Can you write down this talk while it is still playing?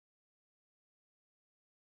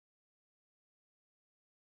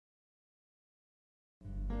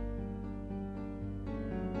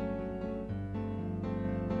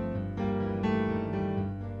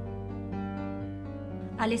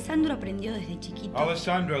Alessandro aprendió desde chiquito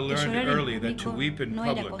Allesandro que learned llorar early en that to público weep in no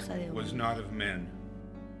era public cosa de was hombres. not of men.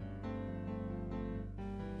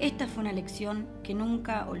 Esta fue una lección que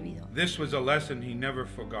nunca olvidó. This was a lesson he never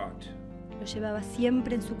forgot. Lo llevaba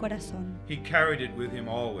siempre en su corazón, He carried it with him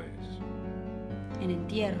always. en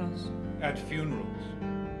entierros, At funerals,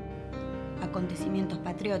 acontecimientos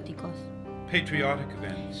patrióticos, patriotic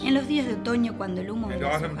events, en los días de otoño cuando el humo de and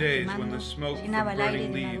las autumn hojas days when quemando the smoke from llenaba el aire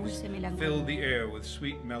burning de una leaves dulce filled melancolía. the air with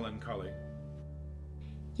sweet melancholy.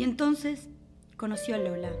 Y entonces conoció a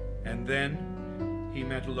Lola. And then he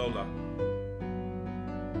met Lola.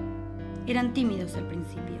 Eran tímidos al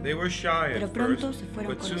principio, They were shy pero at pronto first, se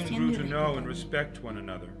fueron but soon conociendo grew y to know and respetando. respect one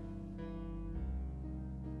another.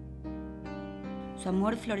 Su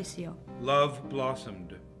amor floreció. Love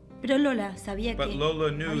blossomed. Pero Lola sabía que But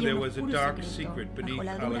Lola knew había there un was a oscuro dark secreto secret beneath bajo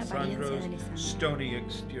la dura apariencia de Alessandro's Alessandro. stony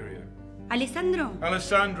exterior. Alessandro,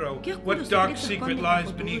 Alessandro, ¿Qué oscuro what dark secreto secret escondes lies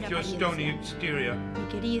bajo tu beneath dura your stony apariencia? exterior? mi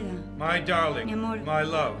querida, My darling, Mi amor. my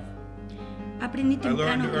love. aprendí I temprano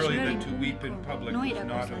learned que early llorar en that to weep in público public no was era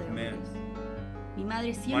not cosa de of men. hombres. Mi madre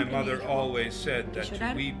My siempre me mother dijo always said que that to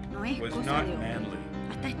llorar weep no es was cosa not de hombres. manly.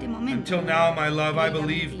 Hasta este momento. Until now, my love, I creí la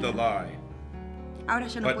believed the mentira. lie. Ahora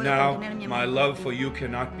ya no But puedo now, contener mi my amor love por for ti. you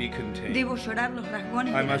cannot be contained. Debo llorar los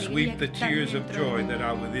rasgones I de la must alegría weep the que están tears of dentro de joy mí. that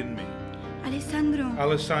are within me. Alessandro,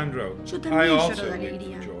 Alessandro, Yo I también lloro also de weep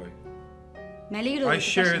alegría. for joy. me alegro de I que te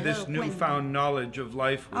share hayas this dado cuenta. newfound knowledge of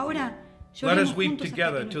life with you. Ahora, Let lloremos us weep juntos hasta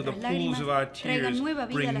together que till the nuestras pools of lágrimas our traigan tears nueva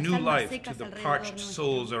vida a bring las new almas life to secas the alrededor parched nuestro.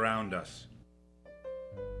 souls around us.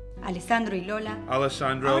 Alessandro y Lola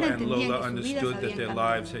Alessandro ahora and entendían Lola que sus vidas understood that habían their cambiado.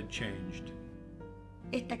 lives had changed.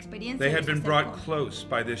 Esta experiencia They had los been brought acercó. close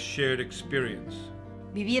by this shared experience.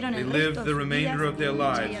 Vivieron They el lived resto the de sus remainder vidas of their en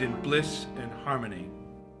dicha y lives in armonía. bliss and harmony.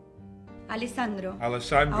 Alessandro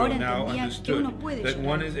Alessandro ahora now entendía que understood uno puede that llorar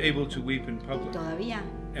one is able to weep in y public todavía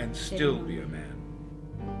and ser still un be a hombre. man.